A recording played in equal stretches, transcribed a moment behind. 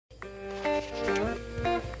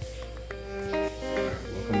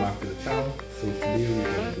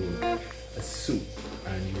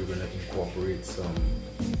with some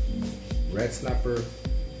red snapper,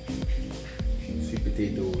 sweet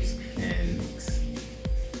potatoes, and leeks.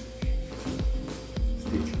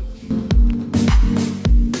 Stay tuned.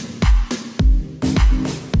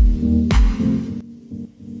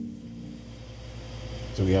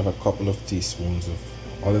 So we have a couple of teaspoons of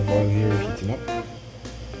olive oil here heating up.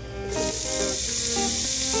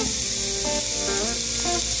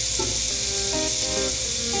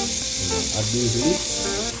 Add these leeks.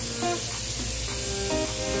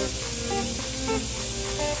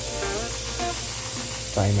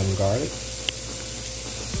 Thyme and garlic. And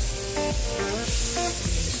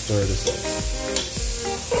stir this up.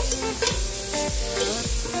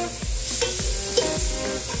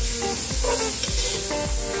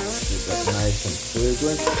 Keep that nice and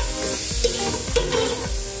fragrant.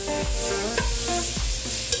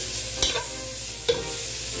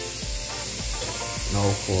 Now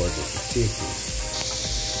for the potatoes.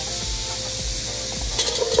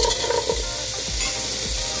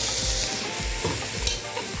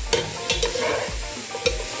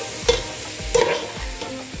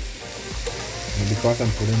 And because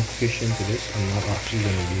I'm putting fish into this, I'm not actually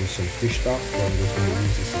going to use some fish stock, but I'm just going to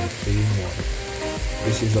use this in plain water.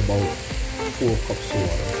 This is about 4 cups of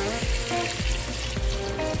water.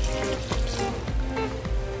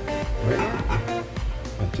 Right.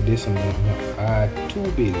 And to this I'm going to add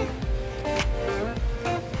 2 bay leaves.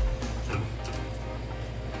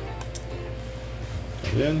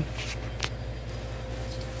 Then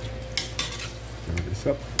stir this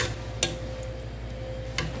up.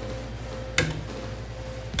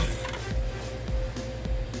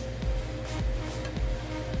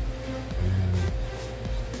 And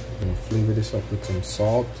I'm going to flavor this up with some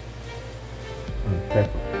salt and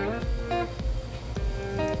pepper.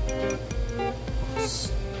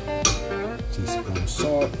 Teaspoon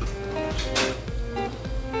salt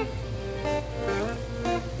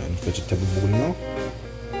and vegetable bouillon.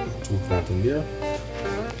 Two that in there,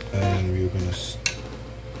 and we're gonna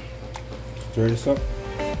stir this up.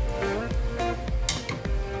 I'm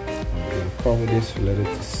gonna cover this, let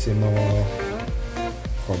it simmer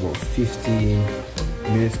for about 15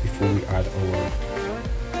 minutes before we add our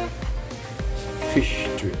fish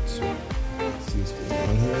to it. So let's see what's going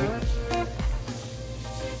on here.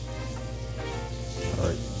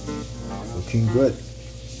 Alright, looking good.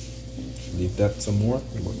 Leave that some more,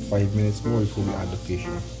 about 5 minutes more before we add the fish.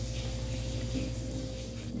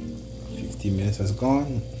 15 minutes has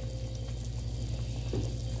gone.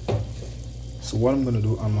 So what I'm gonna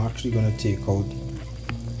do, I'm actually gonna take out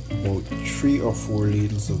about 3 or 4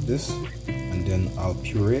 ladles of this, and then I'll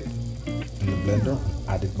puree it in the blender and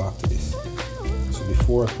add it back to this. So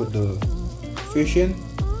before I put the fish in,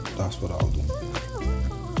 that's what I'll do.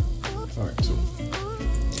 Alright, so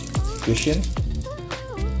fish in.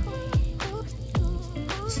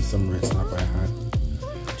 This is some red snapper I had.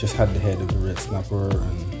 Just had the head of the red snapper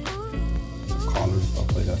and the collar and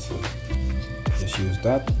stuff like that. So just use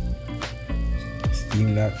that.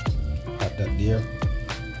 Steam that. Add that there.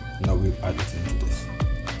 Now we'll add it into this.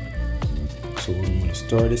 So I'm going to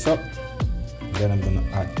stir this up. Then I'm going to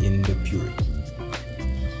add in the puree.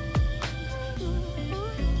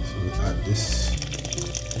 So we'll add this.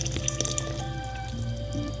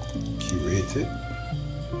 Curate it.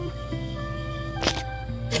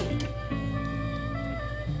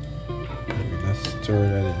 Let's stir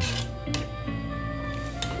that in.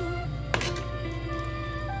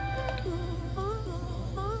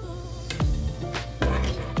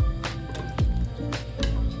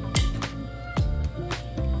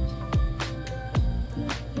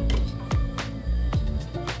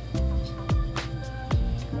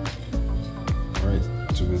 Alright,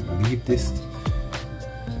 so we'll leave this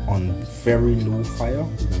on very low fire. We're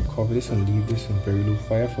going to cover this and leave this on very low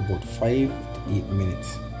fire for about 5 to 8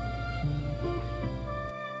 minutes.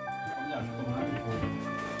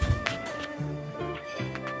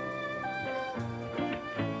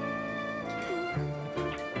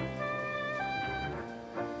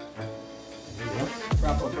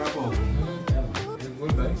 Bravo.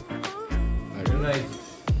 Good, right? Very nice.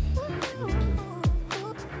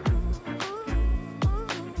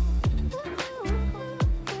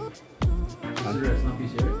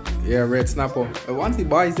 Yeah, red snapper. Once he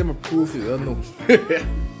buys them, proof it. I don't know.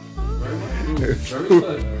 Very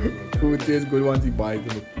good. Food tastes good once he buys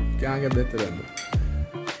them. Can't get better than that.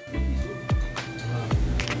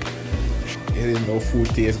 You didn't know food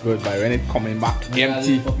tastes good, but when it coming back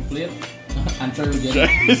empty. I'm sure we get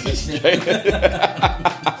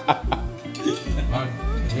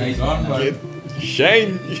it.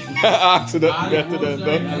 Shane, accident better than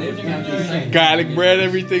done. Garlic bread,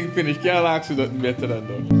 everything finished. Can't accident better than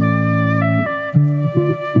done.